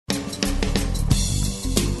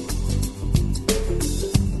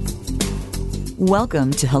Welcome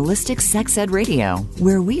to Holistic Sex Ed Radio,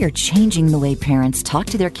 where we are changing the way parents talk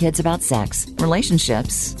to their kids about sex,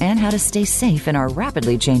 relationships, and how to stay safe in our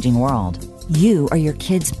rapidly changing world. You are your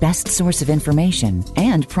kid's best source of information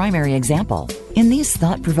and primary example. In these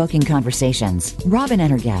thought-provoking conversations, Robin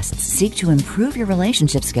and her guests seek to improve your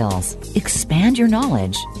relationship skills, expand your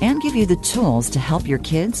knowledge, and give you the tools to help your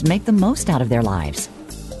kids make the most out of their lives.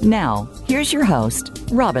 Now, here's your host,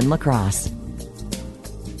 Robin LaCrosse.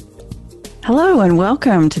 Hello and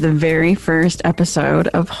welcome to the very first episode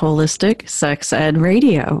of Holistic Sex Ed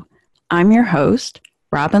Radio. I'm your host,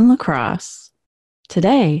 Robin LaCrosse.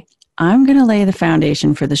 Today, I'm going to lay the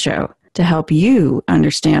foundation for the show to help you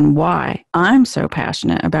understand why I'm so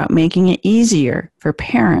passionate about making it easier for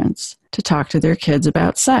parents to talk to their kids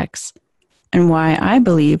about sex, and why I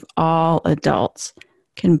believe all adults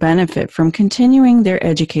can benefit from continuing their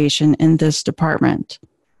education in this department.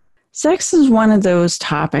 Sex is one of those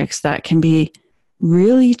topics that can be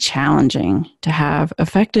really challenging to have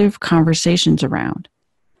effective conversations around.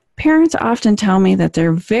 Parents often tell me that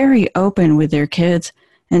they're very open with their kids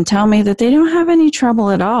and tell me that they don't have any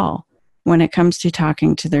trouble at all when it comes to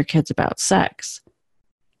talking to their kids about sex.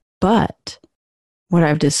 But what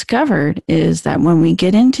I've discovered is that when we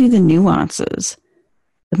get into the nuances,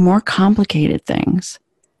 the more complicated things,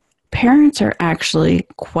 parents are actually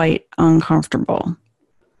quite uncomfortable.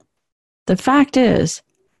 The fact is,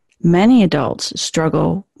 many adults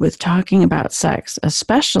struggle with talking about sex,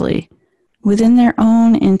 especially within their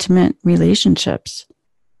own intimate relationships.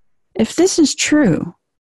 If this is true,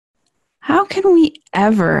 how can we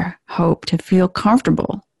ever hope to feel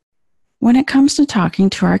comfortable when it comes to talking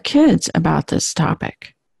to our kids about this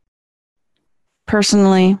topic?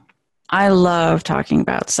 Personally, I love talking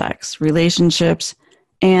about sex, relationships,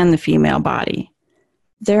 and the female body.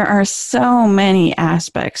 There are so many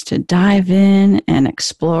aspects to dive in and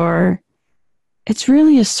explore. It's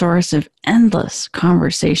really a source of endless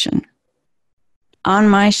conversation. On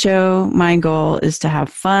my show, my goal is to have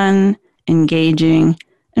fun, engaging,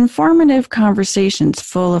 informative conversations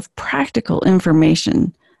full of practical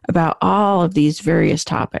information about all of these various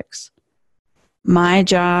topics. My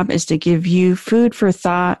job is to give you food for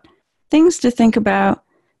thought, things to think about,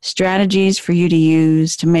 strategies for you to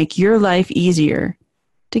use to make your life easier,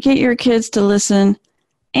 to get your kids to listen,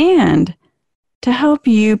 and to help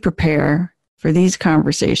you prepare for these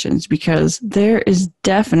conversations, because there is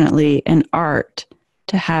definitely an art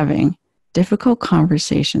to having difficult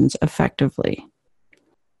conversations effectively.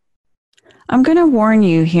 I'm going to warn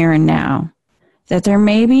you here and now that there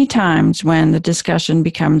may be times when the discussion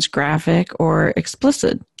becomes graphic or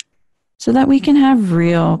explicit, so that we can have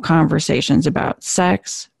real conversations about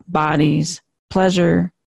sex, bodies,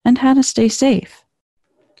 pleasure, and how to stay safe.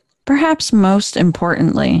 Perhaps most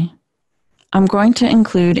importantly, I'm going to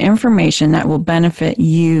include information that will benefit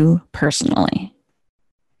you personally,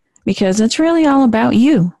 because it's really all about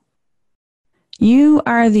you. You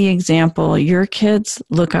are the example your kids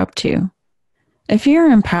look up to. If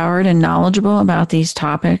you're empowered and knowledgeable about these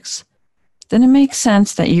topics, then it makes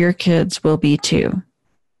sense that your kids will be too.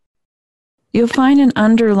 You'll find an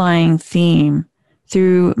underlying theme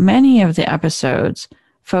through many of the episodes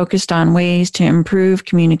focused on ways to improve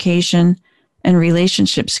communication and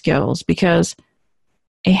relationship skills, because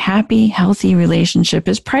a happy, healthy relationship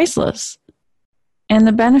is priceless, and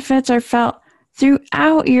the benefits are felt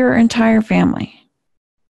throughout your entire family.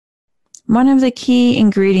 One of the key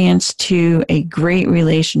ingredients to a great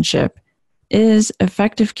relationship is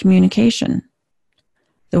effective communication.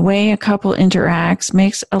 The way a couple interacts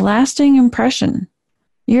makes a lasting impression.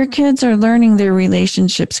 Your kids are learning their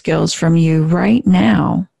relationship skills from you right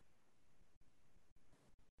now.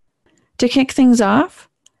 To kick things off,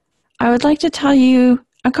 I would like to tell you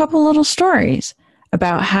a couple little stories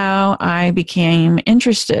about how I became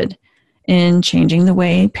interested in changing the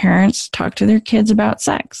way parents talk to their kids about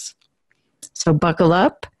sex. So buckle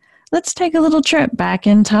up. Let's take a little trip back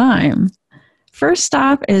in time. First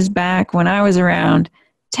stop is back when I was around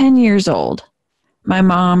 10 years old. My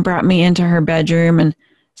mom brought me into her bedroom and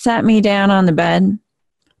sat me down on the bed.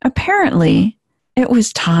 Apparently, it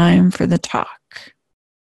was time for the talk.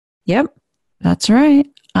 Yep, that's right.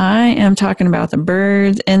 I am talking about the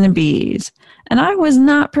birds and the bees, and I was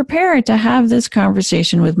not prepared to have this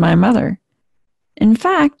conversation with my mother. In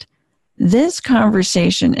fact, this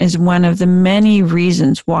conversation is one of the many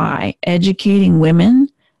reasons why educating women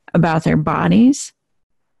about their bodies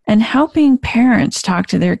and helping parents talk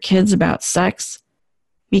to their kids about sex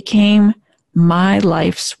became my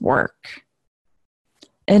life's work.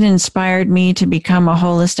 It inspired me to become a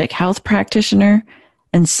holistic health practitioner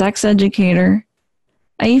and sex educator.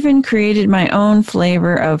 I even created my own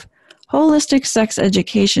flavor of holistic sex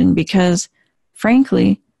education because,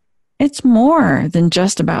 frankly, it's more than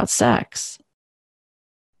just about sex.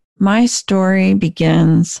 My story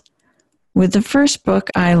begins with the first book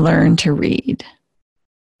I learned to read,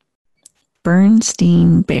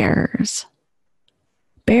 Bernstein Bears.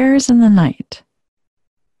 Bears in the Night.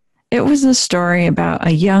 It was a story about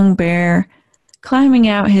a young bear climbing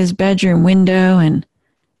out his bedroom window and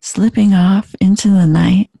slipping off into the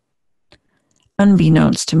night.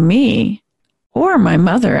 Unbeknownst to me, or my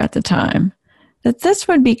mother at the time, that this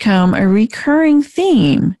would become a recurring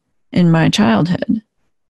theme in my childhood.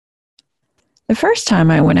 The first time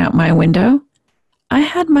I went out my window, I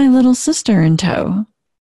had my little sister in tow.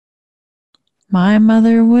 My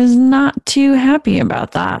mother was not too happy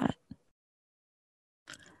about that.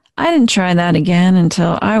 I didn't try that again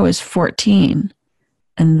until I was 14,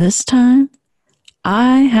 and this time,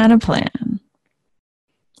 I had a plan.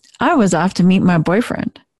 I was off to meet my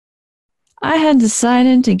boyfriend. I had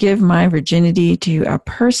decided to give my virginity to a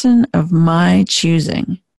person of my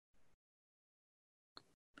choosing,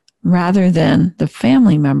 rather than the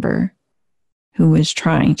family member who was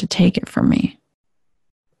trying to take it from me.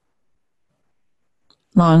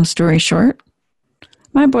 Long story short,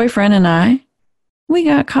 my boyfriend and we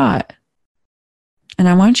got caught. And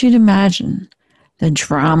I want you to imagine the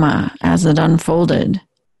drama as it unfolded.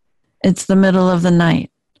 It's the middle of the night.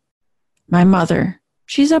 My mother,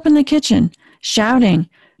 she's up in the kitchen shouting,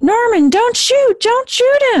 "Norman, don't shoot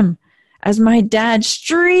him!" As my dad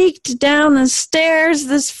streaked down the stairs,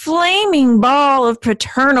 this flaming ball of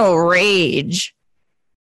paternal rage.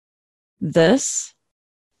 This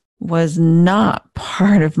was not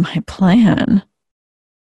part of my plan.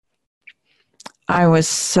 I was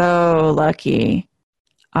so lucky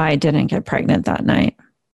I didn't get pregnant that night.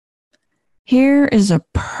 Here is a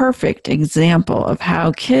perfect example of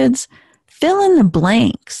how kids fill in the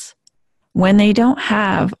blanks when they don't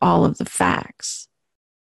have all of the facts.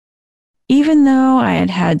 Even though I had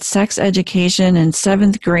had sex education in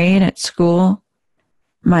 7th grade at school,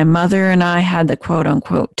 my mother and I had the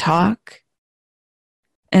quote-unquote talk,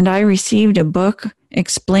 and I received a book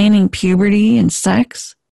explaining puberty and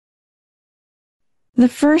sex. The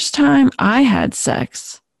first time I had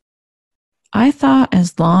sex, I thought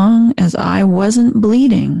as long as I wasn't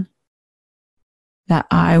bleeding, that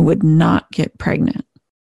I would not get pregnant.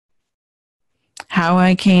 How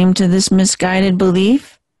I came to this misguided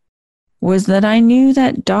belief was that I knew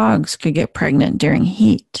that dogs could get pregnant during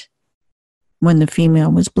heat when the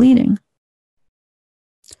female was bleeding.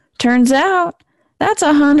 Turns out that's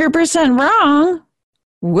 100% wrong.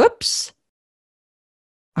 Whoops.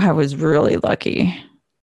 I was really lucky.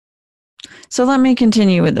 So let me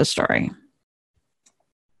continue with the story.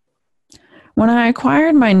 When I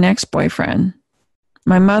acquired my next boyfriend,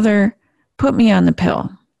 my mother put me on the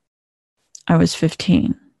pill. I was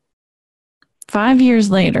 15. 5 years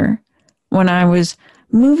later, when I was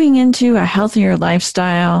moving into a healthier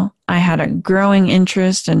lifestyle, I had a growing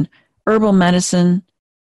interest in herbal medicine.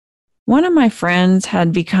 One of my friends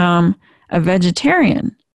had become a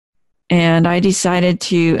vegetarian, and I decided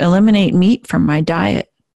to eliminate meat from my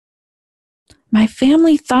diet. My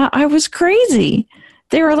family thought I was crazy.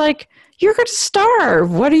 They were like, "You're going to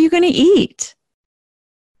starve. What are you going to eat?"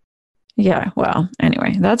 Yeah, well,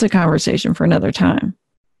 anyway, that's a conversation for another time.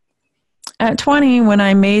 At 20, when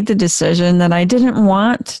I made the decision that I didn't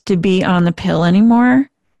want to be on the pill anymore,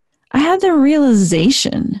 I had the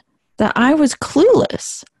realization that I was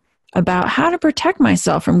clueless about how to protect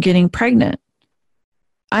myself from getting pregnant.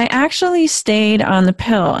 I actually stayed on the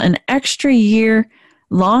pill an extra year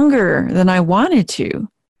longer than I wanted to,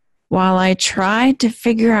 while I tried to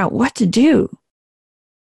figure out what to do.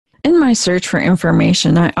 In my search for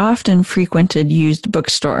information, I often frequented used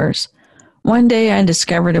bookstores. One day I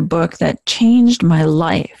discovered a book that changed my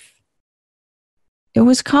life. It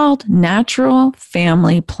was called Natural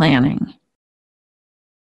Family Planning.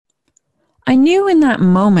 I knew in that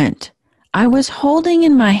moment I was holding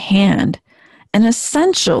in my hand an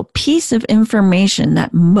essential piece of information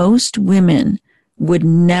that most women would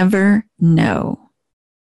never know.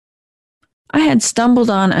 I had stumbled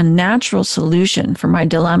on a natural solution for my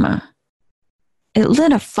dilemma. It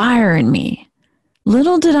lit a fire in me.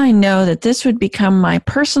 Little did I know that this would become my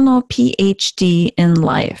personal PhD in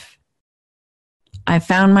life. I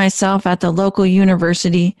found myself at the local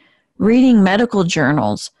university reading medical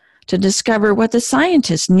journals to discover what the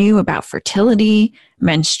scientists knew about fertility,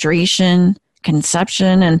 menstruation,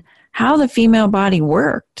 conception, and how the female body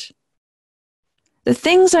worked. The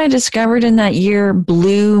things I discovered in that year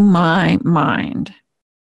blew my mind.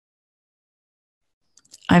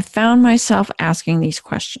 I found myself asking these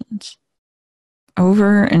questions.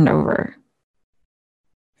 over and over.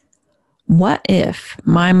 What if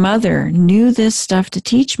my mother knew this stuff to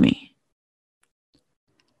teach me?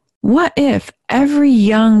 What if every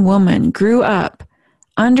young woman grew up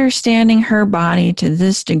understanding her body to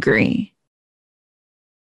this degree?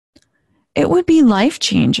 It would be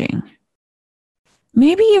life-changing,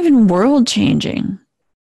 maybe even world-changing.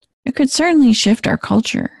 It could certainly shift our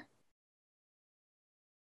culture.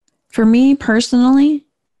 For me personally,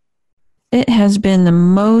 it has been the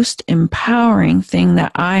most empowering thing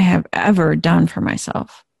that I have ever done for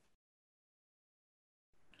myself.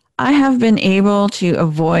 I have been able to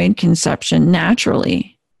avoid conception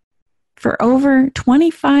naturally for over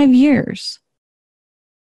 25 years.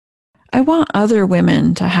 I want other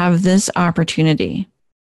women to have this opportunity.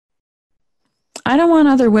 I don't want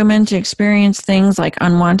other women to experience things like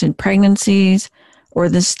unwanted pregnancies or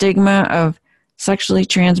the stigma of sexually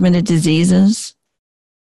transmitted diseases.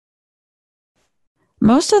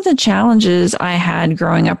 Most of the challenges I had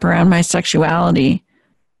growing up around my sexuality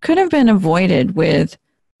could have been avoided with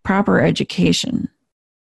proper education.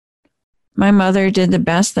 My mother did the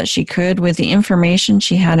best that she could with the information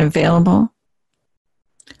she had available.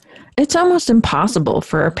 It's almost impossible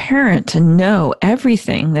for a parent to know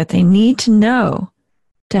everything that they need to know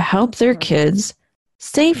to help their kids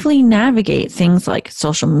safely navigate things like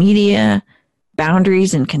social media,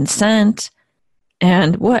 boundaries and consent,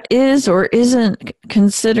 and what is or isn't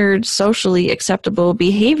considered socially acceptable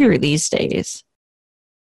behavior these days.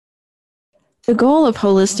 The goal of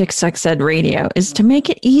Holistic Sex Ed Radio is to make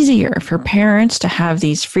it easier for parents to have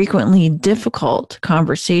these frequently difficult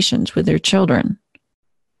conversations with their children.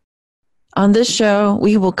 On this show,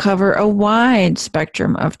 we will cover a wide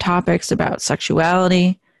spectrum of topics about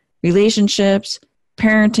sexuality, relationships,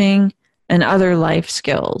 parenting, and other life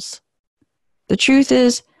skills. The truth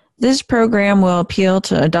is, this program will appeal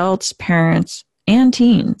to adults, parents, and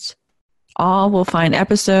teens. All will find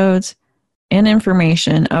episodes and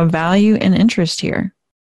information of value and interest here.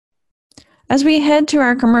 As we head to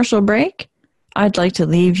our commercial break, I'd like to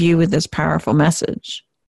leave you with this powerful message.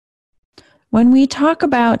 When we talk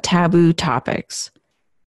about taboo topics,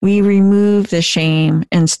 we remove the shame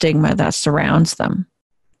and stigma that surrounds them.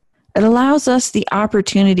 It allows us the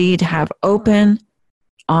opportunity to have open,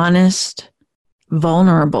 honest,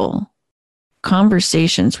 vulnerable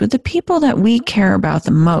conversations with the people that we care about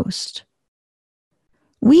the most.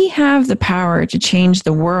 We have the power to change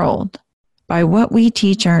the world by what we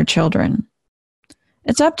teach our children.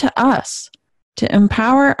 It's up to us to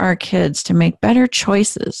empower our kids to make better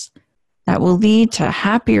choices that will lead to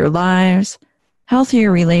happier lives,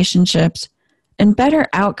 healthier relationships, and better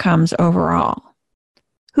outcomes overall.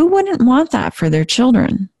 Who wouldn't want that for their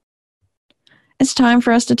children? It's time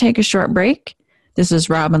for us to take a short break. This is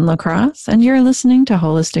Robin LaCrosse, and you're listening to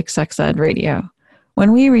Holistic Sex Ed Radio.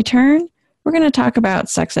 When we return, we're going to talk about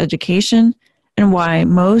sex education and why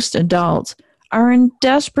most adults are in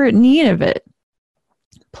desperate need of it.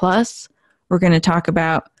 Plus, we're going to talk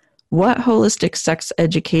about what holistic sex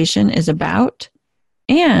education is about,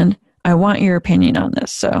 and I want your opinion on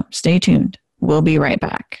this, so stay tuned. We'll be right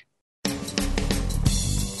back.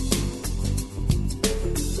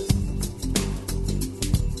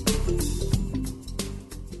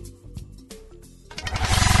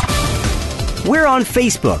 We're on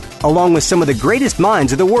Facebook, along with some of the greatest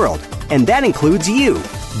minds of the world, and that includes you.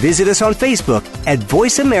 Visit us on Facebook at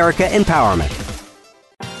Voice America Empowerment.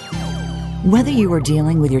 Whether you are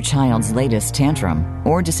dealing with your child's latest tantrum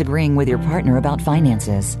or disagreeing with your partner about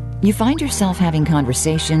finances, you find yourself having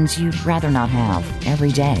conversations you'd rather not have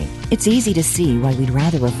every day. It's easy to see why we'd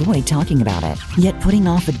rather avoid talking about it. Yet putting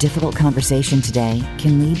off a difficult conversation today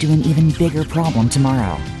can lead to an even bigger problem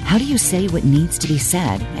tomorrow. How do you say what needs to be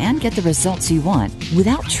said and get the results you want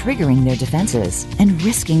without triggering their defenses and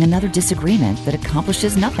risking another disagreement that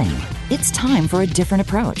accomplishes nothing? It's time for a different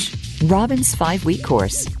approach. Robin's 5-week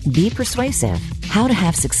course, Be Persuasive, How to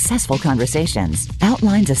Have Successful Conversations,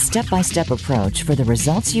 outlines a step-by-step approach for the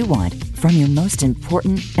results you want from your most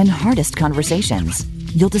important and hardest conversations.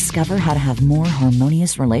 You'll discover how to have more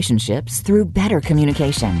harmonious relationships through better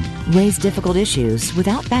communication, raise difficult issues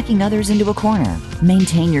without backing others into a corner,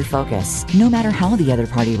 maintain your focus no matter how the other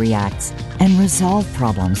party reacts, and resolve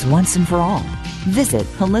problems once and for all. Visit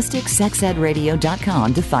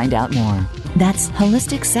HolisticSexEdRadio.com to find out more. That's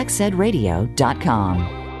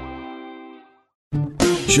HolisticSexEdRadio.com.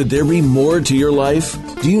 Should there be more to your life?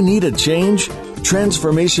 Do you need a change?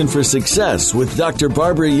 Transformation for Success with Dr.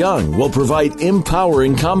 Barbara Young will provide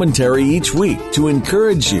empowering commentary each week to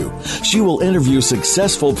encourage you. She will interview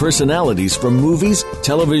successful personalities from movies,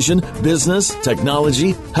 television, business,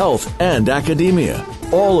 technology, health, and academia.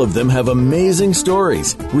 All of them have amazing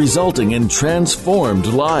stories, resulting in transformed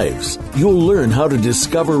lives. You'll learn how to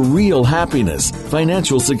discover real happiness,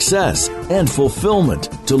 financial success, and fulfillment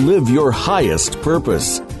to live your highest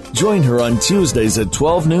purpose. Join her on Tuesdays at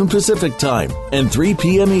 12 noon Pacific Time and 3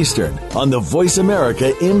 p.m. Eastern on the Voice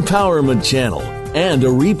America Empowerment Channel, and a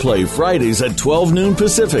replay Fridays at 12 noon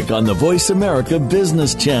Pacific on the Voice America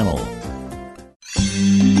Business Channel.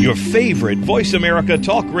 Your favorite Voice America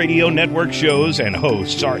Talk Radio Network shows and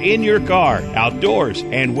hosts are in your car, outdoors,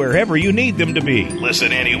 and wherever you need them to be.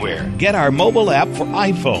 Listen anywhere. Get our mobile app for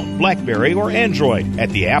iPhone, BlackBerry, or Android at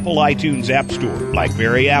the Apple iTunes App Store,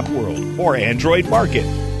 BlackBerry App World, or Android Market.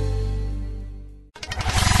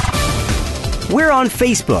 We're on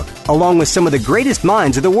Facebook, along with some of the greatest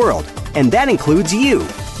minds of the world, and that includes you.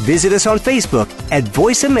 Visit us on Facebook at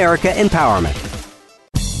Voice America Empowerment.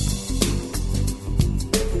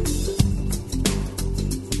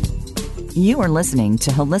 You are listening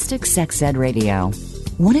to Holistic Sex Ed Radio.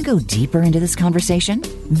 Want to go deeper into this conversation?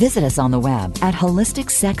 Visit us on the web at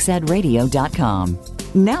holisticsexedradio.com.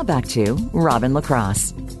 Now back to Robin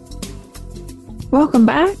LaCrosse. Welcome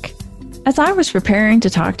back. As I was preparing to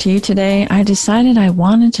talk to you today, I decided I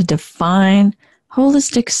wanted to define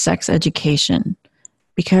holistic sex education,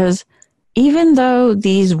 because even though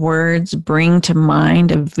these words bring to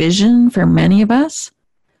mind a vision for many of us,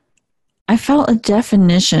 I felt a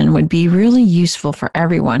definition would be really useful for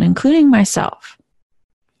everyone, including myself.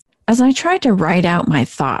 As I tried to write out my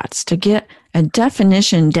thoughts to get a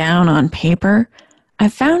definition down on paper, I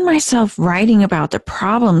found myself writing about the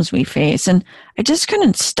problems we face, and I just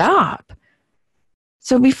couldn't stop.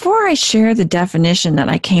 So before I share the definition that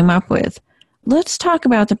I came up with, let's talk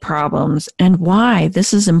about the problems and why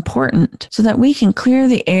this is important, so that we can clear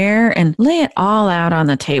the air and lay it all out on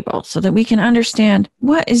the table so that we can understand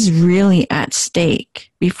what is really at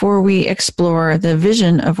stake before we explore the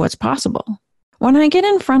vision of what's possible. When I get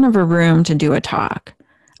in front of a room to do a talk,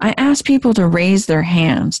 I ask people to raise their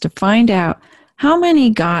hands to find out how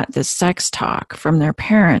many got the sex talk from their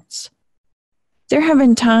parents. There have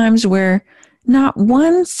been times where not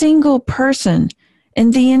one single person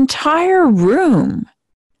in the entire room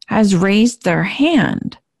has raised their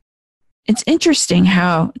hand. It's interesting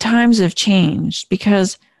how times have changed,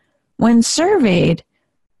 because when surveyed,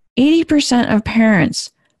 80% of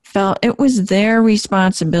parents felt it was their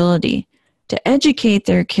responsibility to educate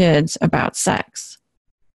their kids about sex.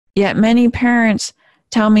 Yet many parents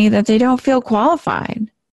tell me that they don't feel qualified.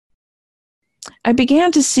 I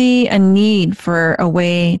began to see a need for a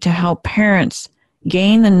way to help parents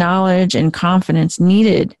gain the knowledge and confidence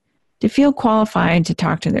needed to feel qualified to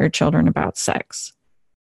talk to their children about sex.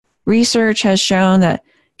 Research has shown that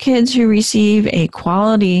kids who receive a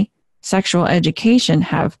quality sexual education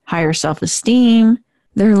have higher self-esteem,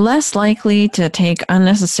 they're less likely to take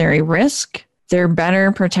unnecessary risk, they're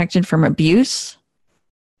better protected from abuse,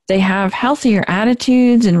 they have healthier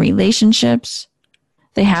attitudes and relationships,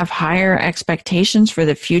 they have higher expectations for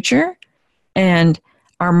the future, and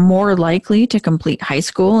are more likely to complete high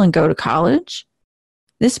school and go to college.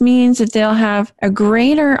 This means that they'll have a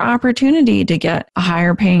greater opportunity to get a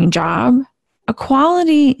higher paying job. A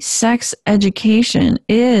quality sex education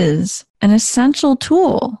is an essential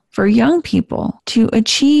tool for young people to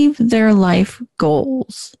achieve their life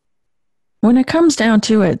goals. When it comes down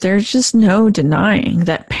to it, there's just no denying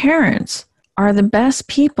that parents are the best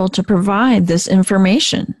people to provide this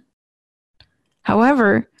information.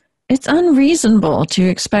 However, it's unreasonable to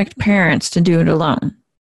expect parents to do it alone.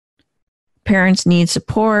 Parents need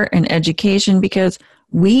support and education because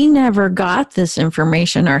we never got this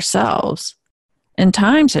information ourselves, and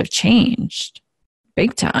times have changed,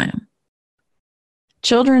 big time.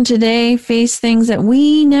 Children today face things that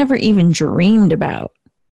we never even dreamed about.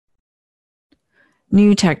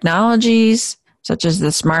 New technologies, such as the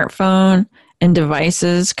smartphone and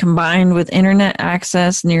devices combined with internet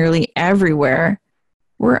access nearly everywhere,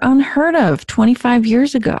 were unheard of 25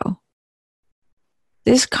 years ago.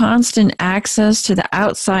 This constant access to the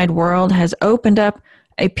outside world has opened up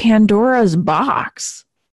a Pandora's box,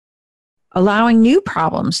 allowing new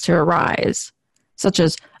problems to arise, such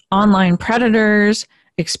as online predators,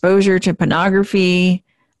 exposure to pornography,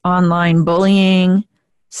 online bullying,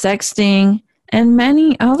 sexting, and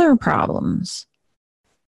many other problems.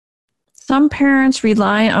 Some parents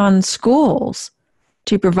rely on schools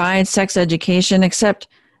to provide sex education, except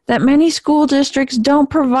that many school districts don't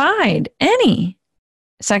provide any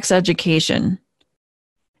sex education.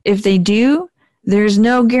 If they do, there's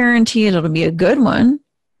no guarantee it'll be a good one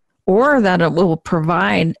or that it will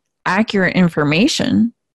provide accurate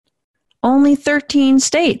information. Only 13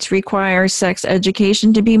 states require sex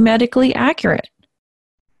education to be medically accurate.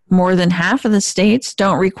 More than half of the states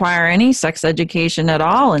don't require any sex education at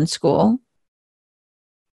all in school.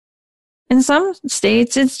 In some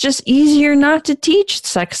states, it's just easier not to teach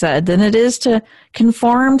sex ed than it is to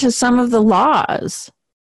conform to some of the laws.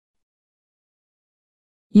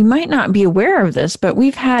 You might not be aware of this, but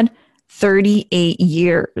we've had 38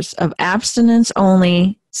 years of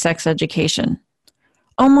abstinence-only sex education.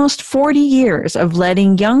 Almost 40 years of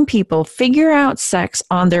letting young people figure out sex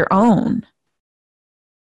on their own.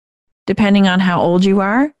 Depending on how old you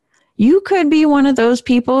are, you could be one of those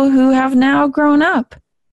people who have now grown up.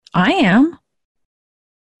 I am.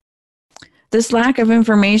 This lack of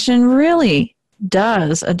information really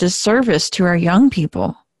does a disservice to our young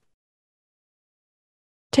people.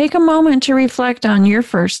 Take a moment to reflect on your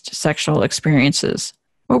first sexual experiences.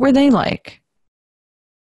 What were they like?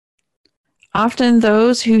 Often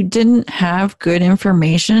those who didn't have good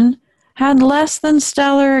information had less than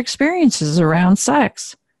stellar experiences around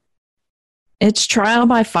sex. It's trial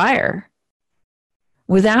by fire.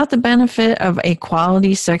 Without the benefit of a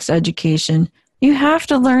quality sex education, you have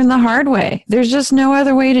to learn the hard way. There's just no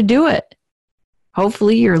other way to do it.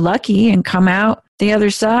 Hopefully you're lucky and come out the other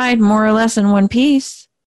side more or less in one piece.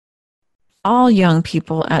 All young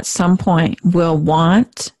people at some point will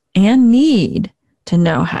want and need to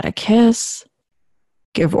know how to kiss,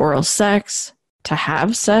 give oral sex, to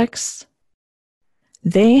have sex.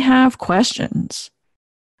 They have questions.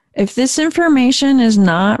 If this information is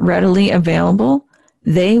not readily available,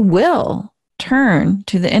 they will turn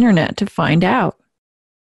to the internet to find out.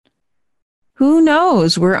 Who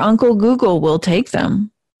knows where Uncle Google will take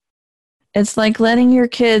them? It's like letting your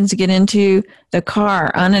kids get into the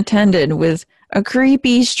car unattended with a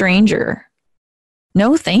creepy stranger.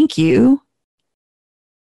 No, thank you.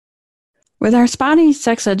 With our spotty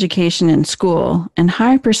sex education in school and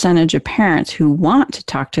high percentage of parents who want to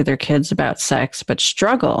talk to their kids about sex but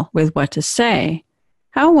struggle with what to say,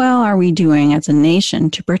 how well are we doing as a nation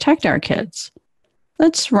to protect our kids?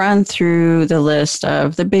 Let's run through the list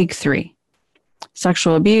of the big three: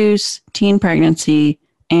 sexual abuse, teen pregnancy,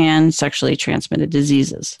 and sexually transmitted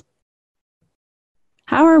diseases.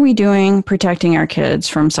 How are we doing protecting our kids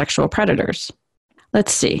from sexual predators?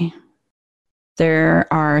 Let's see. There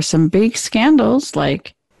are some big scandals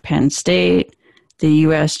like Penn State, the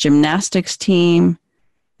U.S. gymnastics team.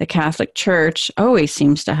 The Catholic Church always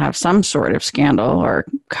seems to have some sort of scandal or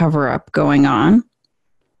cover-up going on.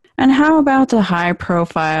 And how about the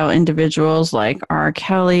high-profile individuals like R.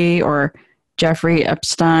 Kelly or Jeffrey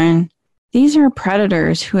Epstein? These are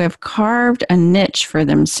predators who have carved a niche for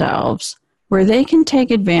themselves where they can take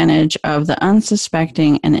advantage of the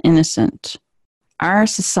unsuspecting and innocent. Our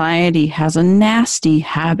society has a nasty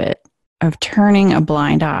habit of turning a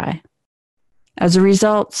blind eye. As a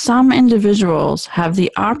result, some individuals have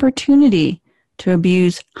the opportunity to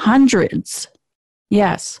abuse hundreds,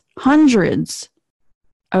 yes, hundreds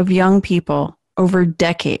of young people over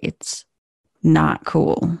decades. Not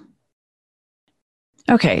cool.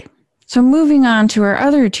 Okay, so moving on to our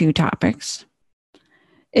other two topics.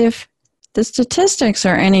 If the statistics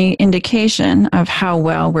are any indication of how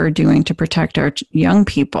well we're doing to protect our young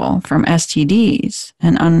people from STDs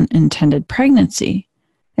and unintended pregnancy,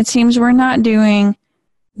 it seems we're not doing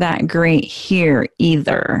that great here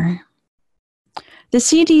either. The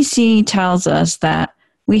CDC tells us that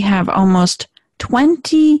we have almost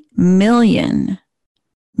 20 million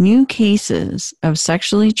new cases of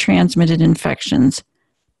sexually transmitted infections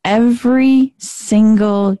every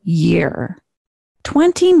single year.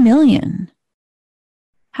 20 million.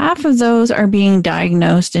 Half of those are being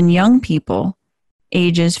diagnosed in young people,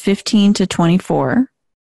 ages 15 to 24.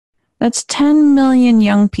 That's 10 million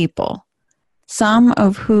young people, some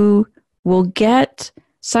of who will get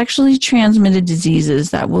sexually transmitted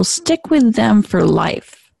diseases that will stick with them for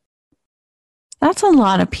life. That's a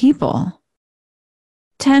lot of people.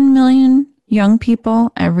 10 million young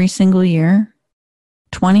people every single year.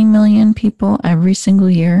 20 million people every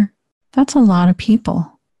single year. That's a lot of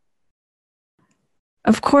people.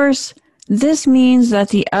 Of course, this means that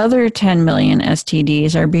the other 10 million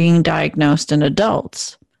STDs are being diagnosed in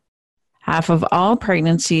adults. Half of all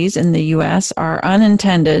pregnancies in the U.S. are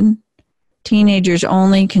unintended. Teenagers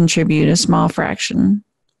only contribute a small fraction.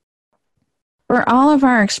 For all of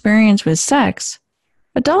our experience with sex,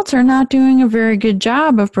 adults are not doing a very good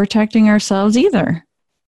job of protecting ourselves either.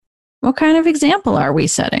 What kind of example are we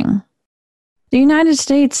setting? The United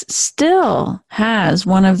States still has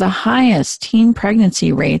one of the highest teen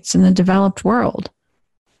pregnancy rates in the developed world.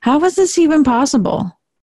 How is this even possible?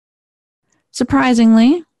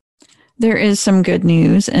 Surprisingly, there is some good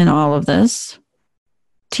news in all of this.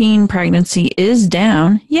 Teen pregnancy is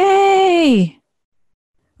down. Yay!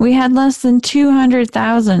 We had less than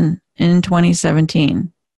 200,000 in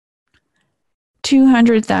 2017.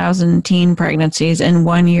 200,000 teen pregnancies in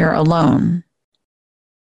 1 year alone.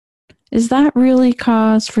 Is that really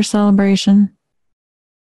cause for celebration?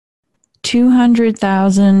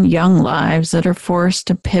 200,000 young lives that are forced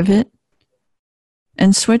to pivot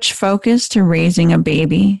and switch focus to raising a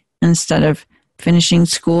baby instead of finishing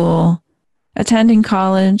school, attending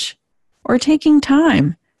college, or taking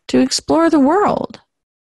time to explore the world.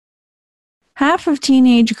 Half of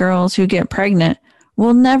teenage girls who get pregnant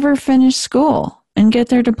will never finish school and get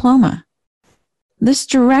their diploma. This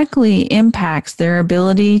directly impacts their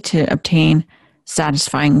ability to obtain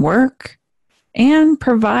satisfying work and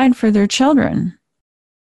provide for their children.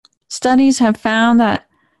 Studies have found that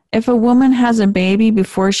if a woman has a baby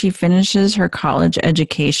before she finishes her college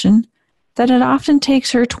education, that it often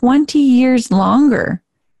takes her 20 years longer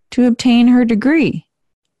to obtain her degree,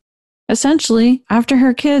 essentially after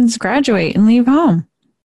her kids graduate and leave home.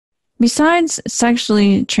 Besides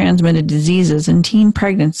sexually transmitted diseases and teen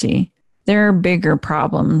pregnancy, there are bigger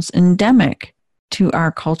problems endemic to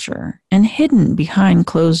our culture and hidden behind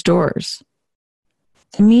closed doors.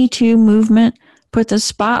 The Me Too movement put the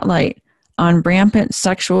spotlight on rampant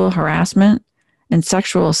sexual harassment and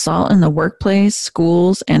sexual assault in the workplace,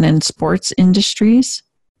 schools, and in sports industries.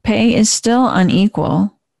 Pay is still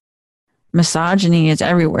unequal. Misogyny is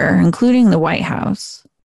everywhere, including the White House.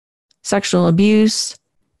 Sexual abuse,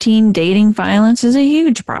 teen dating violence is a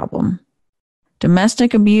huge problem.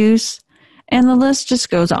 Domestic abuse, and the list just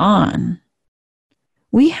goes on.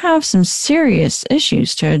 We have some serious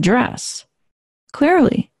issues to address.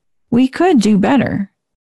 Clearly, we could do better.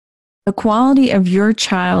 The quality of your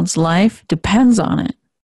child's life depends on it.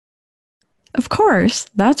 Of course,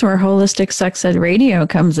 that's where Holistic Sex Ed Radio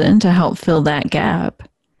comes in to help fill that gap.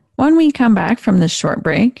 When we come back from this short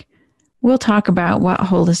break, we'll talk about what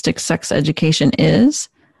holistic sex education is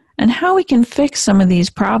and how we can fix some of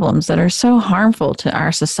these problems that are so harmful to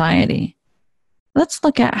our society. Let's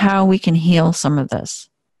look at how we can heal some of this.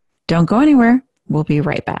 Don't go anywhere. We'll be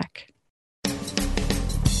right back.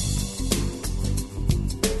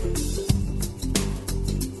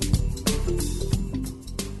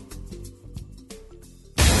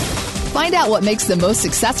 Find out what makes the most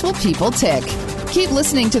successful people tick. Keep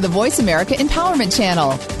listening to the Voice America Empowerment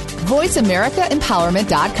Channel.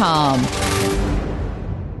 VoiceAmericaEmpowerment.com.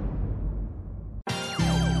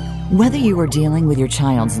 Whether you are dealing with your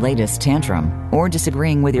child's latest tantrum or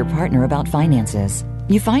disagreeing with your partner about finances,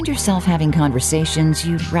 you find yourself having conversations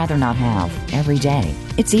you'd rather not have every day.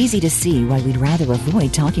 It's easy to see why we'd rather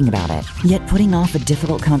avoid talking about it. Yet putting off a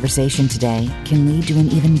difficult conversation today can lead to an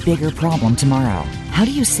even bigger problem tomorrow. How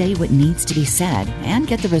do you say what needs to be said and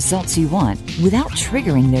get the results you want without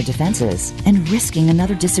triggering their defenses and risking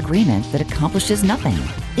another disagreement that accomplishes nothing?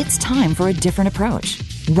 It's time for a different approach.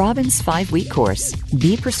 Robin's 5-week course,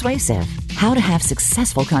 Be Persuasive, How to Have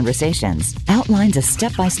Successful Conversations, outlines a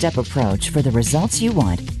step-by-step approach for the results you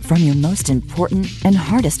want from your most important and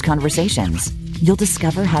hardest conversations. You'll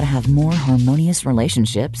discover how to have more harmonious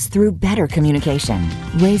relationships through better communication,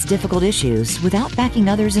 raise difficult issues without backing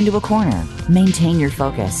others into a corner, maintain your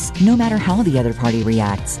focus no matter how the other party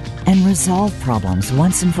reacts, and resolve problems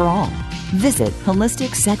once and for all. Visit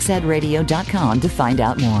HolisticSexEdRadio.com to find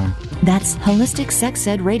out more. That's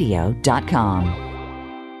HolisticSexEdRadio.com.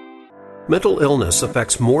 Mental illness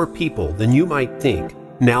affects more people than you might think.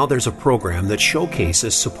 Now there's a program that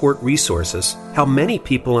showcases support resources, how many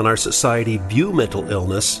people in our society view mental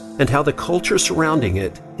illness, and how the culture surrounding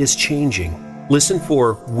it is changing. Listen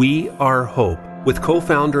for We Are Hope with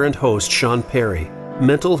co-founder and host Sean Perry.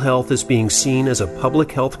 Mental health is being seen as a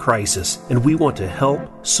public health crisis, and we want to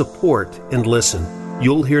help, support, and listen.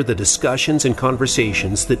 You'll hear the discussions and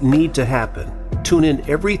conversations that need to happen. Tune in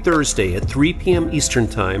every Thursday at 3 p.m. Eastern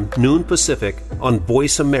Time, noon Pacific, on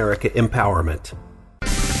Voice America Empowerment.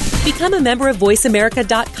 Become a member of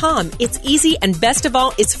VoiceAmerica.com. It's easy, and best of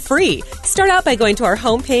all, it's free. Start out by going to our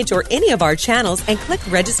homepage or any of our channels and click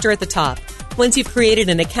Register at the top. Once you've created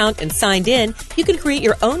an account and signed in, you can create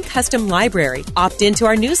your own custom library, opt into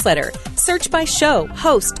our newsletter, search by show,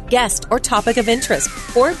 host, guest, or topic of interest,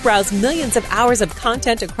 or browse millions of hours of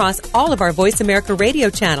content across all of our Voice America radio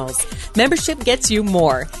channels. Membership gets you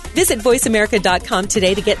more. Visit VoiceAmerica.com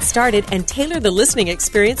today to get started and tailor the listening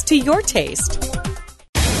experience to your taste.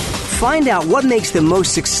 Find out what makes the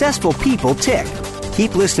most successful people tick.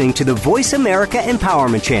 Keep listening to the Voice America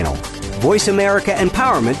Empowerment Channel.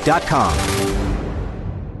 VoiceAmericaEmpowerment.com.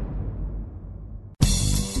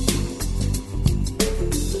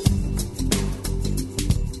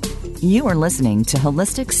 You are listening to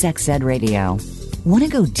Holistic Sex Ed Radio. Want to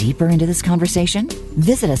go deeper into this conversation?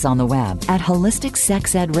 Visit us on the web at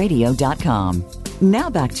holisticsexedradio.com. Now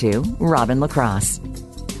back to Robin LaCrosse.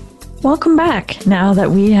 Welcome back. Now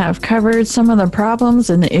that we have covered some of the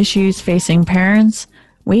problems and the issues facing parents,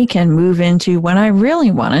 we can move into what I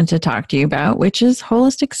really wanted to talk to you about, which is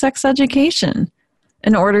holistic sex education.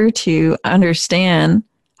 In order to understand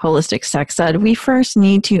holistic sex ed, we first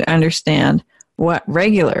need to understand what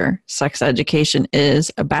regular sex education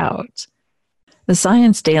is about. The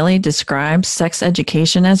Science Daily describes sex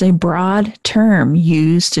education as a broad term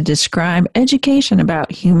used to describe education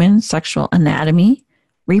about human sexual anatomy,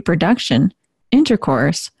 reproduction,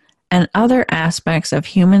 intercourse, and other aspects of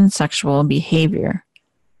human sexual behavior.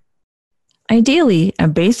 Ideally, a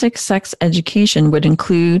basic sex education would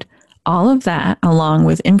include all of that, along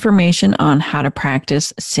with information on how to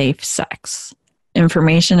practice safe sex.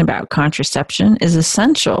 Information about contraception is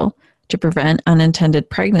essential to prevent unintended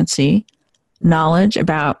pregnancy. Knowledge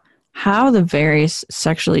about how the various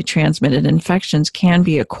sexually transmitted infections can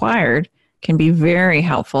be acquired can be very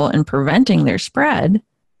helpful in preventing their spread.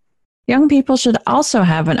 Young people should also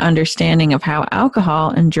have an understanding of how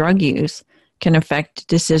alcohol and drug use can affect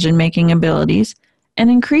decision-making abilities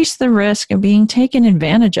and increase the risk of being taken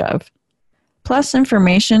advantage of. Plus,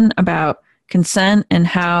 information about consent and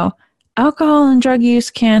how alcohol and drug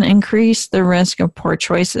use can increase the risk of poor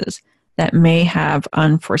choices that may have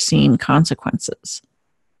unforeseen consequences.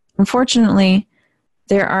 Unfortunately,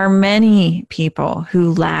 there are many people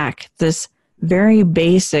who lack this very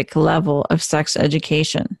basic level of sex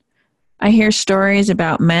education. I hear stories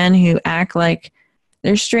about men who act like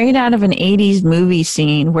they're straight out of an 80s movie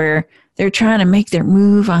scene where they're trying to make their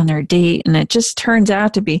move on their date, and it just turns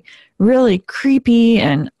out to be really creepy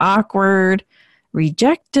and awkward.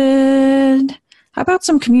 Rejected. How about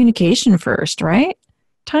some communication first, right?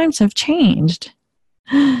 Times have changed.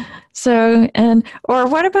 Or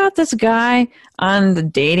what about this guy on the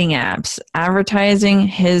dating apps advertising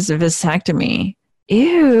his vasectomy?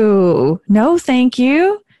 Ew, no thank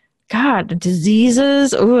you. God,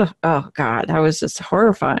 diseases. Oh God, that was just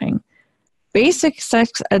horrifying. Basic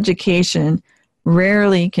sex education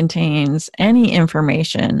rarely contains any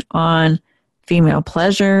information on female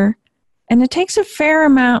pleasure, and it takes a fair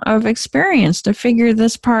amount of experience to figure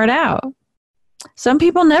this part out. Some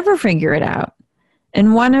people never figure it out.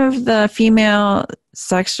 In one of the female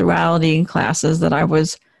sexuality classes that I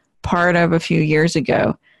was part of a few years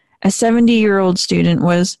ago, a 70-year-old student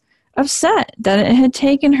was upset that it had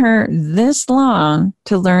taken her this long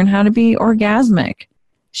to learn how to be orgasmic.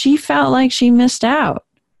 She felt like she missed out.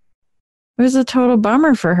 It was a total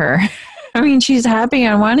bummer for her. I mean, she's happy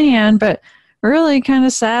on one hand, but really kind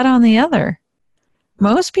of sad on the other.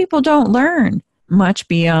 Most people don't learn much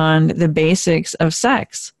beyond the basics of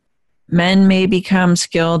sex. Men may become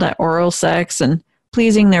skilled at oral sex and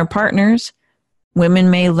pleasing their partners.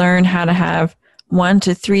 Women may learn how to have 1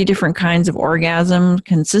 to 3 different kinds of orgasm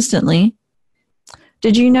consistently.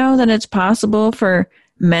 Did you know that it's possible for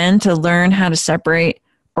men to learn how to separate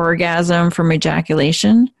orgasm from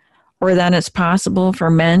ejaculation, or that it's possible for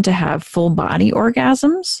men to have full body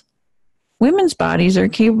orgasms? Women's bodies are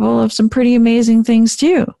capable of some pretty amazing things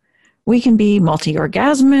too. We can be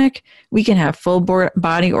multi-orgasmic. We can have full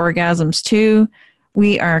body orgasms too.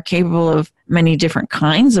 We are capable of many different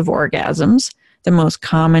kinds of orgasms, the most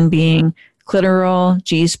common being clitoral,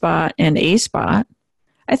 G-spot, and A-spot.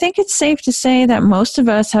 I think it's safe to say that most of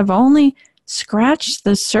us have only scratched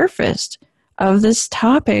the surface of this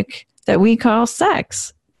topic that we call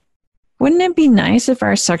sex. Wouldn't it be nice if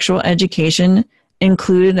our sexual education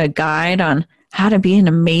included a guide on how to be an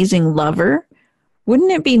amazing lover?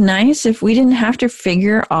 Wouldn't it be nice if we didn't have to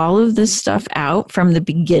figure all of this stuff out from the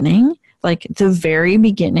beginning, like the very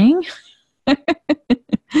beginning?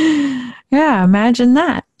 Yeah, imagine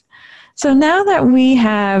that. So now that we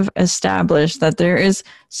have established that there is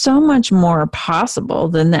so much more possible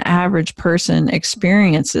than the average person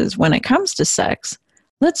experiences when it comes to sex,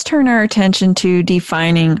 let's turn our attention to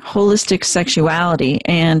defining holistic sexuality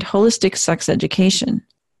and holistic sex education.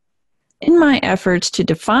 In my efforts to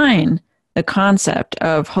define the concept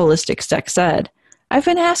of holistic sex ed, I've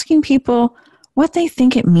been asking people what they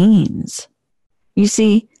think it means. You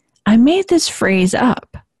see, I made this phrase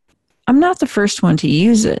up. I'm not the first one to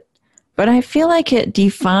use it, but I feel like it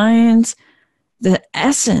defines the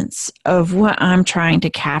essence of what I'm trying to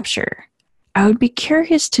capture. I would be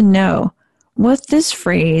curious to know what this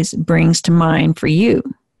phrase brings to mind for you.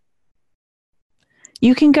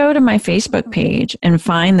 You can go to my Facebook page and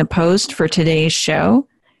find the post for today's show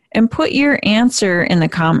and put your answer in the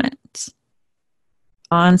comments.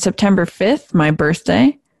 On September 5th, my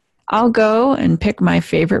birthday, I'll go and pick my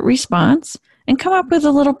favorite response and come up with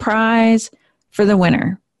a little prize for the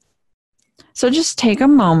winner. So just take a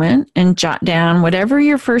moment and jot down whatever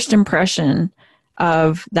your first impression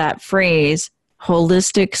of that phrase,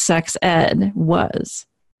 holistic sex ed, was,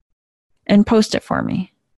 and post it for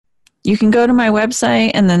me. You can go to my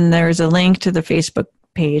website, and then there's a link to the Facebook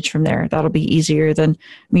page from there. That'll be easier than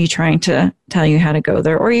me trying to tell you how to go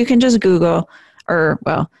there. Or you can just Google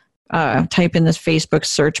type in this Facebook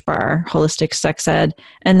search bar, holistic sex ed,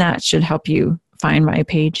 and that should help you find my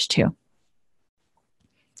page too.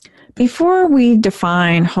 Before we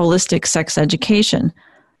define holistic sex education,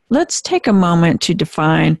 let's take a moment to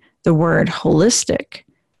define the word holistic,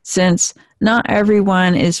 since not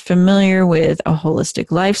everyone is familiar with a holistic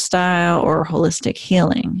lifestyle or holistic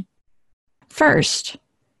healing. First,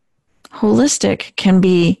 holistic can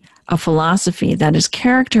be a philosophy that is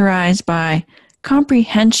characterized by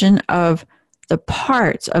comprehension of the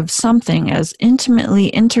parts of something as intimately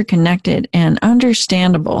interconnected and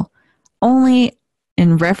understandable only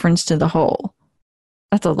in reference to the whole.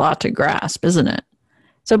 That's a lot to grasp, isn't it?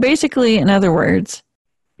 So basically, in other words,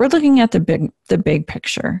 we're looking at the big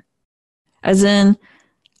picture, as in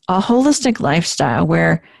a holistic lifestyle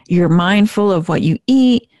where you're mindful of what you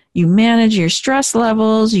eat, you manage your stress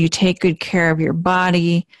levels, you take good care of your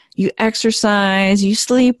body, you exercise, you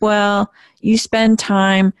sleep well, you spend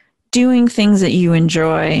time doing things that you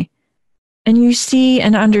enjoy, and you see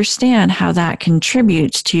and understand how that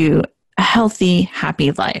contributes to a healthy,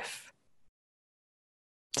 happy life.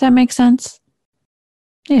 Does that make sense?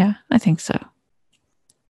 Yeah, I think so.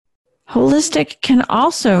 Holistic can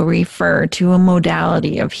also refer to a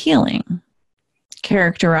modality of healing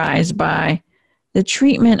characterized by the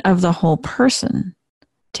treatment of the whole person,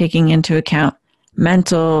 taking into account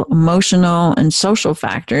mental, emotional, and social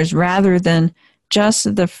factors rather than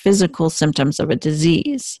just the physical symptoms of a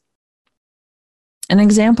disease. An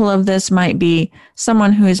example of this might be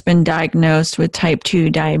someone who has been diagnosed with type 2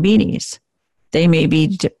 diabetes. They may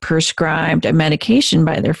be prescribed a medication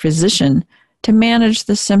by their physician to manage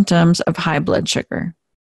the symptoms of high blood sugar.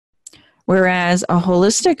 Whereas a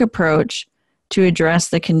holistic approach to address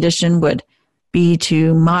the condition would be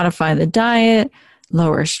to modify the diet,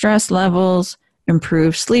 lower stress levels,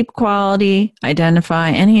 improve sleep quality,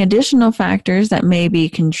 identify any additional factors that may be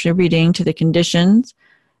contributing to the conditions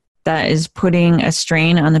that is putting a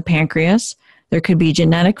strain on the pancreas. There could be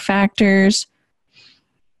genetic factors.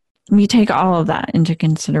 We take all of that into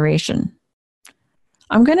consideration.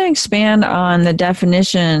 I'm going to expand on the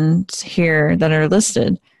definitions here that are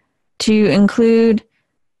listed to include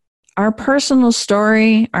our personal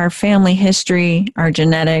story, our family history, our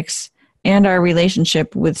genetics, and our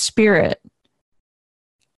relationship with spirit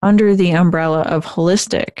under the umbrella of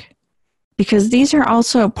holistic, because these are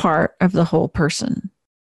also part of the whole person.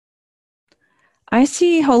 I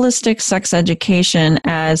see holistic sex education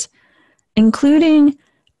as including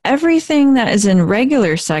everything that is in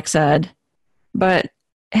regular sex ed, but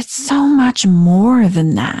it's so much more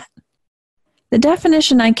than that. The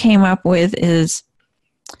definition I came up with is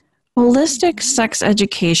holistic sex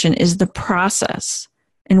education is the process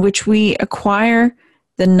in which we acquire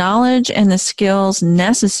the knowledge and the skills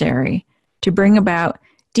necessary to bring about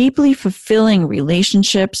deeply fulfilling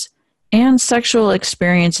relationships and sexual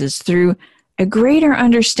experiences through a greater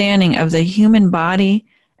understanding of the human body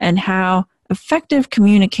and how effective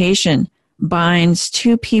communication binds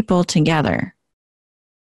two people together.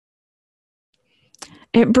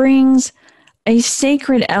 It brings a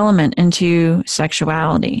sacred element into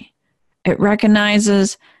sexuality. It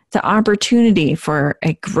recognizes the opportunity for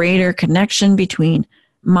a greater connection between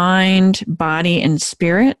mind, body, and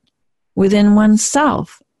spirit within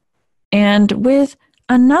oneself and with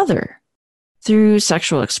another through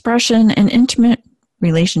sexual expression and intimate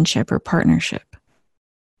relationship or partnership.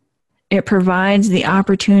 It provides the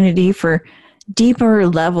opportunity for deeper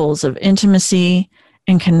levels of intimacy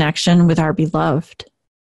and connection with our beloved.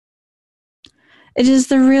 It is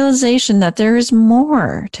the realization that there is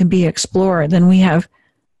more to be explored than we have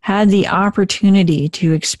had the opportunity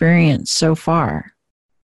to experience so far.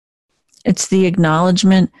 It's the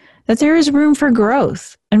acknowledgement that there is room for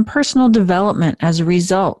growth and personal development as a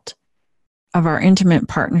result of our intimate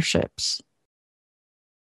partnerships.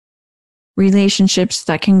 Relationships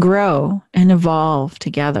that can grow and evolve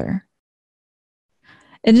together.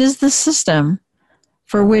 It is the system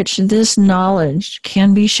for which this knowledge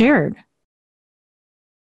can be shared.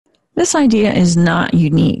 This idea is not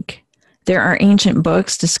unique. There are ancient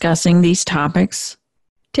books discussing these topics.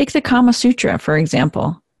 Take the Kama Sutra, for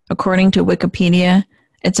example. According to Wikipedia,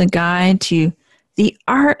 it's a guide to the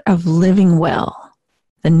art of living well,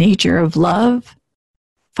 the nature of love,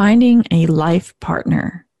 finding a life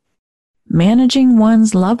partner, managing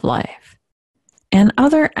one's love life, and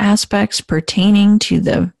other aspects pertaining to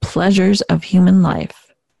the pleasures of human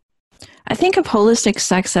life. I think of holistic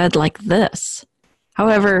sex ed like this.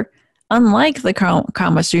 However, unlike the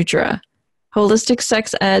Kama Sutra, holistic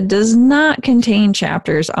sex ed does not contain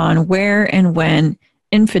chapters on where and when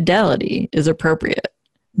infidelity is appropriate.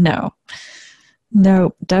 No,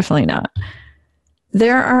 definitely not.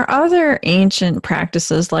 There are other ancient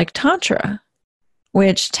practices like Tantra,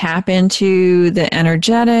 which tap into the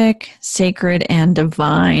energetic, sacred, and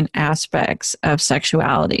divine aspects of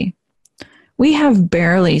sexuality. We have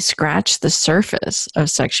barely scratched the surface of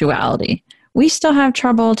sexuality. We still have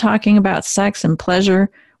trouble talking about sex and pleasure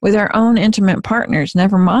with our own intimate partners,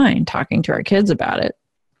 never mind talking to our kids about it.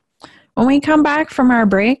 When we come back from our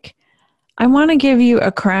break, I want to give you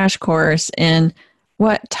a crash course in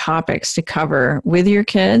what topics to cover with your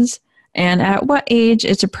kids and at what age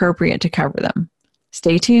it's appropriate to cover them.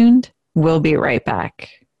 Stay tuned. We'll be right back.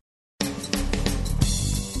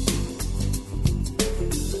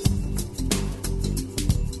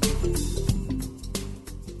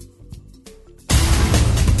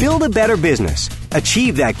 Build a better business.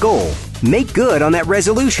 Achieve that goal. Make good on that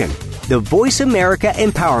resolution. The Voice America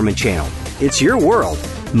Empowerment Channel. It's your world.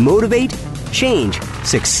 Motivate, change,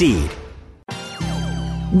 succeed.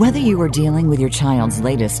 Whether you are dealing with your child's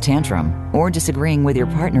latest tantrum or disagreeing with your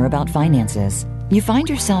partner about finances, you find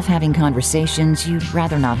yourself having conversations you'd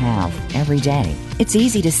rather not have every day. It's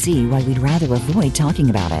easy to see why we'd rather avoid talking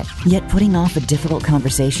about it. Yet putting off a difficult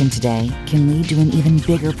conversation today can lead to an even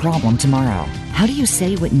bigger problem tomorrow. How do you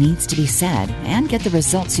say what needs to be said and get the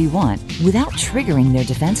results you want without triggering their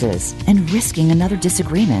defenses and risking another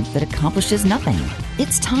disagreement that accomplishes nothing?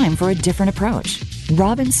 It's time for a different approach.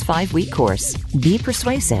 Robin's 5-week course, Be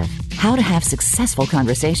Persuasive, How to Have Successful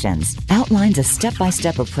Conversations, outlines a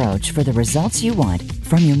step-by-step approach for the results you want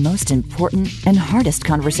from your most important and hardest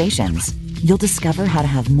conversations. You'll discover how to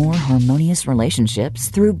have more harmonious relationships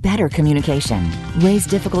through better communication, raise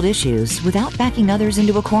difficult issues without backing others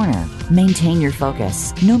into a corner, maintain your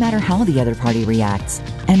focus no matter how the other party reacts,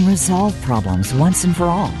 and resolve problems once and for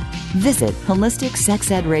all. Visit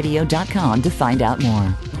HolisticSexEdRadio.com to find out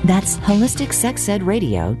more. That's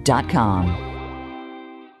HolisticSexEdRadio.com.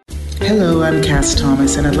 Hello, I'm Cass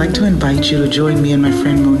Thomas, and I'd like to invite you to join me and my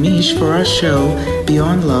friend Monish for our show,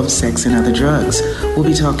 Beyond Love, Sex, and Other Drugs. We'll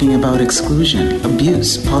be talking about exclusion,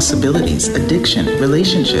 abuse, possibilities, addiction,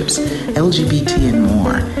 relationships, LGBT, and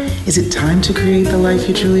more. Is it time to create the life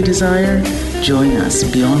you truly desire? Join us,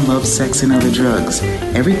 Beyond Love, Sex, and Other Drugs,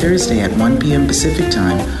 every Thursday at 1 p.m. Pacific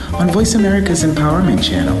Time on Voice America's Empowerment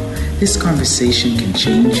Channel. This conversation can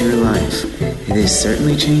change your life. It is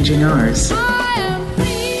certainly changing ours.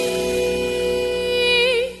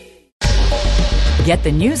 Get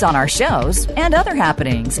the news on our shows and other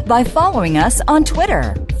happenings by following us on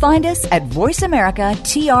Twitter. Find us at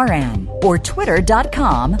VoiceAmericaTRN or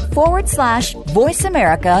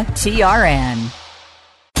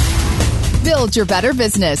twitter.com/VoiceAmericaTRN. Build your better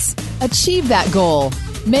business. Achieve that goal.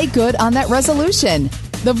 Make good on that resolution.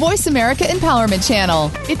 The Voice America Empowerment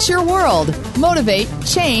Channel. It's your world. Motivate,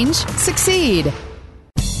 change, succeed.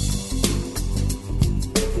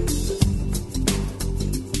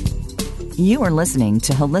 You are listening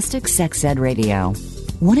to Holistic Sex Ed Radio.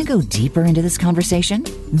 Want to go deeper into this conversation?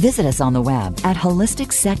 Visit us on the web at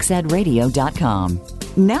HolisticSexEdRadio.com.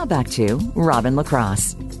 Now back to Robin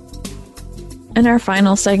LaCrosse. In our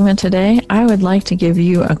final segment today, I would like to give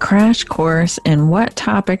you a crash course in what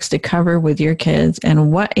topics to cover with your kids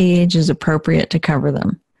and what age is appropriate to cover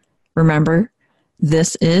them. Remember,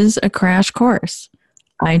 this is a crash course.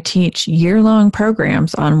 I teach year-long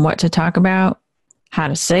programs on what to talk about, how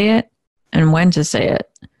to say it, and when to say it.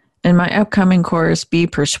 In my upcoming course, Be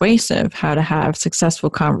Persuasive, How to Have Successful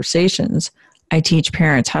Conversations, I teach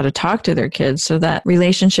parents how to talk to their kids so that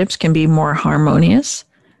relationships can be more harmonious.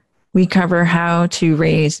 We cover how to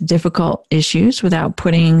raise difficult issues without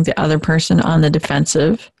putting the other person on the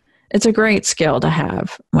defensive. It's a great skill to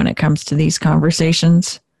have when it comes to these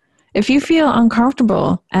conversations. If you feel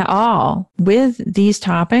uncomfortable at all with these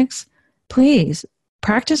topics, please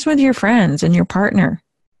practice with your friends and your partner.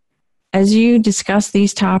 As you discuss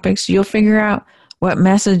these topics, you'll figure out what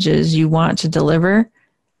messages you want to deliver,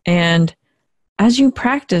 and as you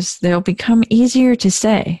practice, they'll become easier to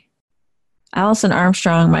say. Allison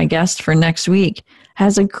Armstrong, my guest for next week,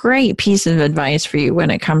 has a great piece of advice for you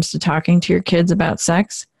when it comes to talking to your kids about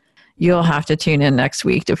sex. You'll have to tune in next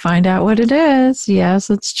week to find out what it is. Yes,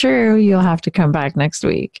 it's true. You'll have to come back next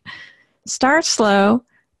week. Start slow.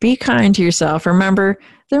 Be kind to yourself. Remember,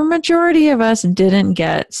 the majority of us didn't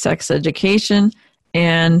get sex education,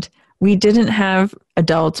 and We didn't have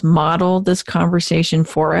adults model this conversation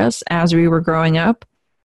for us as we were growing up.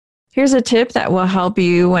 Here's a tip that will help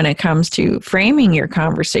you when it comes to framing your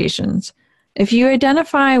conversations. If you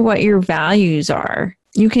identify what your values are,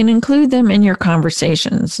 you can include them in your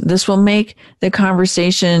conversations. This will make the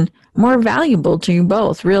conversation more valuable to you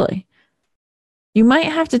both, really. You might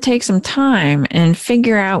have to take some time and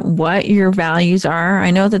figure out what your values are.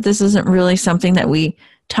 I know that this isn't really something that we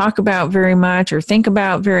talk about very much or think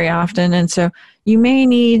about very often, and so you may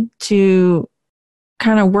need to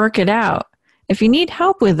kind of work it out. If you need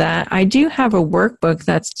help with that, I do have a workbook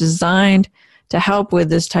that's designed to help with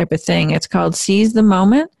this type of thing. It's called Seize the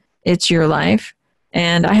Moment, It's Your Life.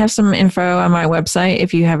 And I have some info on my website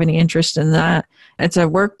if you have any interest in that. It's a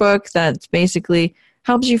workbook that basically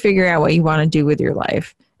helps you figure out what you want to do with your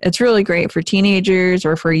life. It's really great for teenagers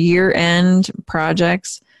or for year-end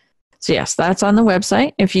projects. So yes, that's on the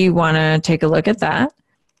website if you want to take a look at that.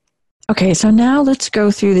 Okay, so now let's go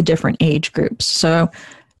through the different age groups. So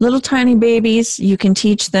little tiny babies, you can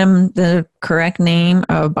teach them the correct name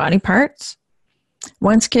of body parts.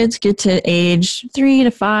 Once kids get to age 3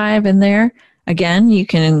 to 5 in there, again, you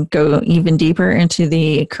can go even deeper into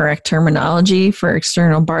the correct terminology for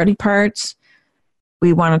external body parts.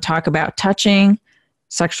 We want to talk about touching,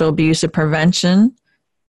 sexual abuse and prevention,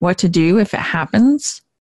 what to do if it happens.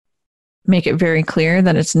 Make it very clear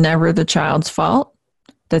that it's never the child's fault,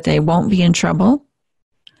 that they won't be in trouble.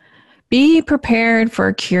 Be prepared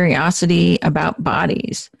for curiosity about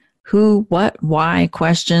bodies. Who, what, why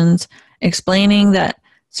questions, explaining that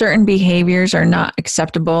certain behaviors are not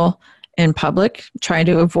acceptable in public. Try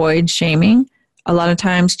to avoid shaming. A lot of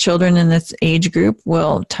times children in this age group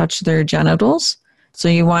will touch their genitals. So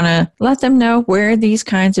you want to let them know where these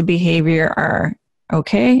kinds of behavior are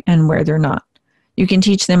okay and where they're not. You can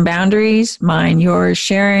teach them boundaries, mine, yours,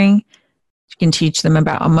 sharing. You can teach them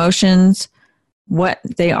about emotions, what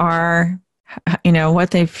they are,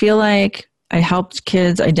 what they feel like. I helped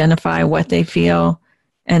kids identify what they feel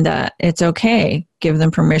and that it's okay. Give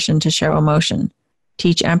them permission to show emotion.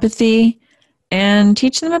 Teach empathy and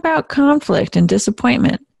teach them about conflict and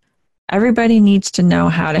disappointment. Everybody needs to know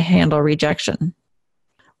how to handle rejection.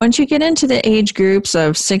 Once you get into the age groups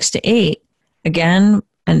of 6 to 8, again,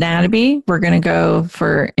 anatomy, we're going to go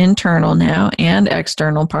for internal now and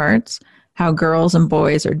external parts, how girls and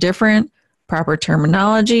boys are different, proper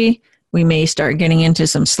terminology. We may start getting into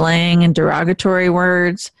some slang and derogatory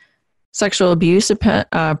words. Sexual abuse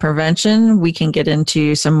prevention, we can get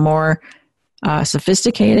into some more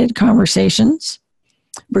sophisticated conversations.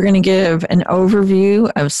 We're going to give an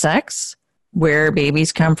overview of sex, where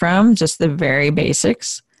babies come from, just the very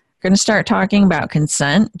basics. We're going to start talking about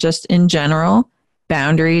consent, just in general,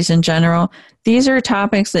 boundaries in general. These are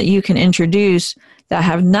topics that you can introduce that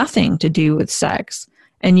have nothing to do with sex.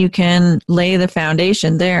 And you can lay the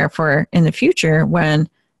foundation there for in the future when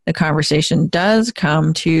the conversation does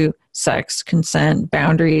come to sex, consent,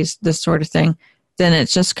 boundaries, this sort of thing. Then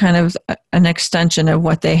it's just kind of an extension of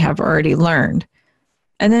what they have already learned.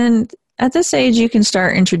 And then at this age, you can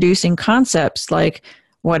start introducing concepts like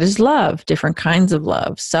what is love, different kinds of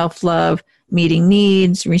love, self-love, meeting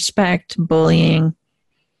needs, respect, bullying.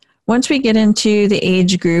 Once we get into the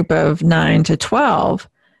age group of 9 to 12,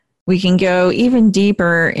 we can go even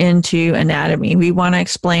deeper into anatomy. We want to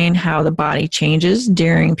explain how the body changes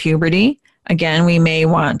during puberty. Again, we may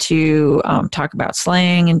want to talk about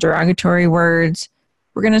slang and derogatory words.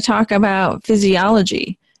 We're going to talk about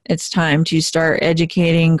physiology. It's time to start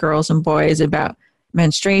educating girls and boys about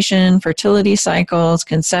menstruation, fertility cycles,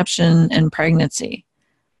 conception, and pregnancy.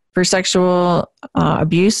 For sexual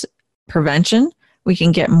abuse prevention, we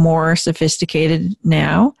can get more sophisticated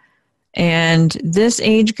now. And this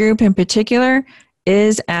age group in particular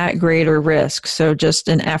is at greater risk. So just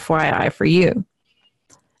an FYI for you.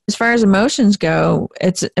 As far as emotions go,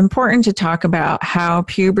 it's important to talk about how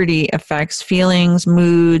puberty affects feelings,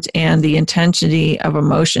 moods, and the intensity of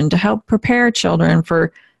emotion to help prepare children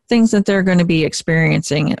for things that they're going to be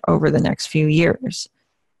experiencing over the next few years.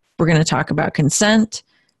 We're going to talk about consent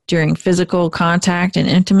during physical contact and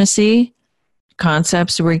intimacy.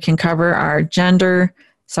 Concepts we can cover are gender,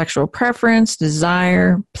 sexual preference,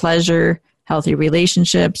 desire, pleasure, healthy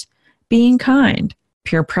relationships, being kind,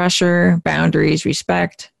 peer pressure, boundaries,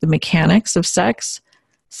 respect, the mechanics of sex.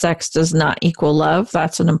 Sex does not equal love.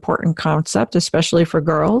 That's an important concept, especially for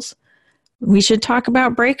girls. We should talk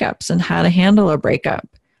about breakups and how to handle a breakup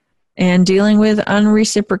and dealing with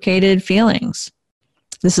unreciprocated feelings.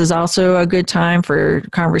 This is also a good time for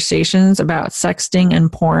conversations about sexting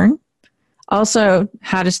and porn. Also,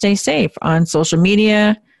 how to stay safe on social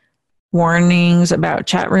media, warnings about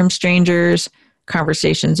chat room strangers,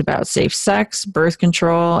 conversations about safe sex, birth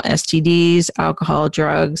control, STDs, alcohol,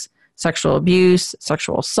 drugs, sexual abuse,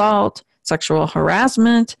 sexual assault, sexual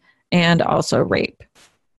harassment, and also rape.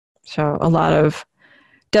 So a lot of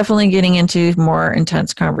definitely getting into more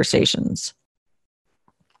intense conversations.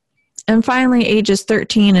 And finally, ages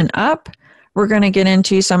 13 and up, we're going to get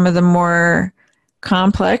into some of the more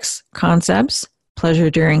complex concepts: pleasure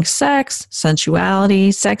during sex, sensuality,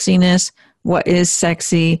 sexiness, what is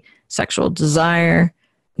sexy, sexual desire,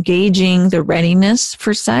 gauging the readiness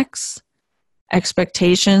for sex,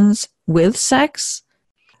 expectations with sex.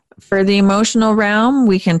 For the emotional realm,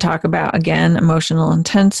 we can talk about, again, emotional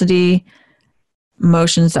intensity,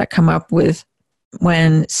 emotions that come up with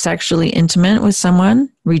when sexually intimate with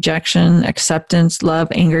someone, rejection, acceptance, love,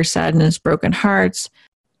 anger, sadness, broken hearts.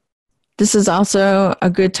 This is also a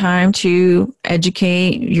good time to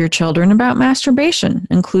educate your children about masturbation,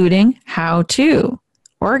 including how to,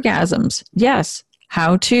 orgasms, yes,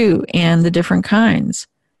 how to, and the different kinds.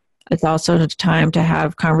 It's also a time to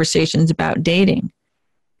have conversations about dating,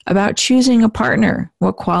 about choosing a partner,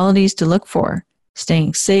 what qualities to look for,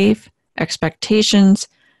 staying safe, expectations,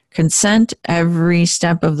 consent every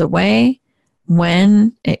step of the way,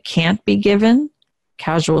 when it can't be given,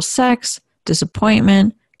 casual sex,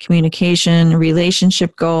 disappointment, communication,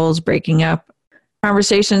 relationship goals, breaking up.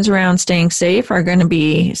 Conversations around staying safe are going to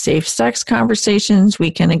be safe sex conversations.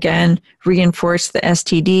 We can, again, reinforce the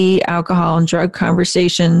STD, alcohol, and drug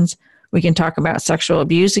conversations. We can talk about sexual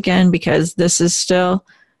abuse again, because this is still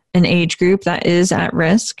an age group that is at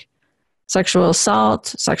risk. Sexual assault,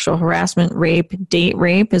 sexual harassment, rape, date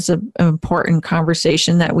rape is an important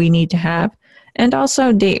conversation that we need to have. And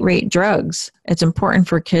also date rape drugs. It's important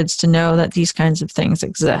for kids to know that these kinds of things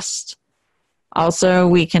exist. Also,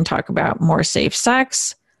 we can talk about more safe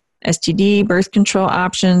sex, STD, birth control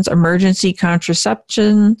options, emergency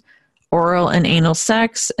contraception, oral and anal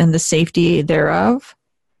sex, and the safety thereof.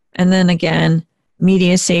 And then again,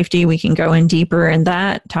 media safety, we can go in deeper in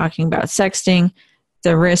that, talking about sexting,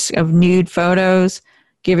 the risk of nude photos,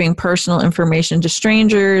 giving personal information to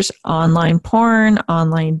strangers, online porn,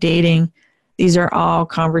 online dating. These are all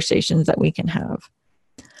conversations that we can have.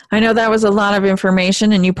 I know that was a lot of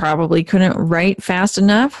information and you probably couldn't write fast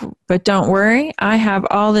enough, but don't worry. I have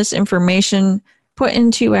all this information put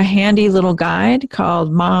into a handy little guide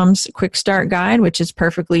called Mom's Quick Start Guide, which is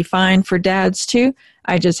perfectly fine for dads too.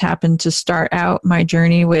 I just happened to start out my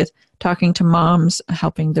journey with talking to moms,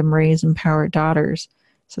 helping them raise empowered daughters.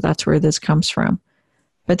 So that's where this comes from.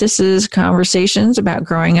 But this is conversations about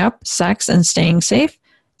growing up, sex, and staying safe.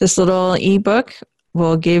 This little ebook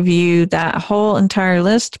will give you that whole entire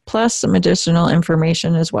list, plus some additional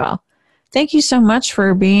information as well. Thank you so much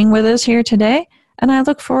for being with us here today, and I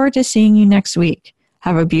look forward to seeing you next week.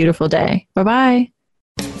 Have a beautiful day. Bye-bye.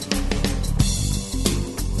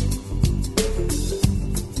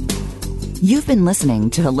 You've been listening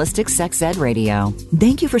to Holistic Sex Ed Radio.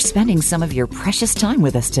 Thank you for spending some of your precious time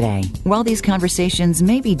with us today. While these conversations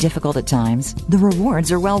may be difficult at times, the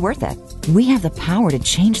rewards are well worth it. We have the power to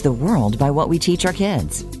change the world by what we teach our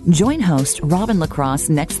kids. Join host Robin LaCrosse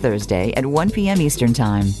next Thursday at 1 p.m. Eastern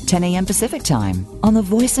Time, 10 a.m. Pacific Time on the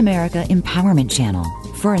Voice America Empowerment Channel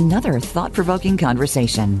for another thought-provoking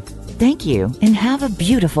conversation. Thank you and have a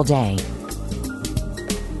beautiful day.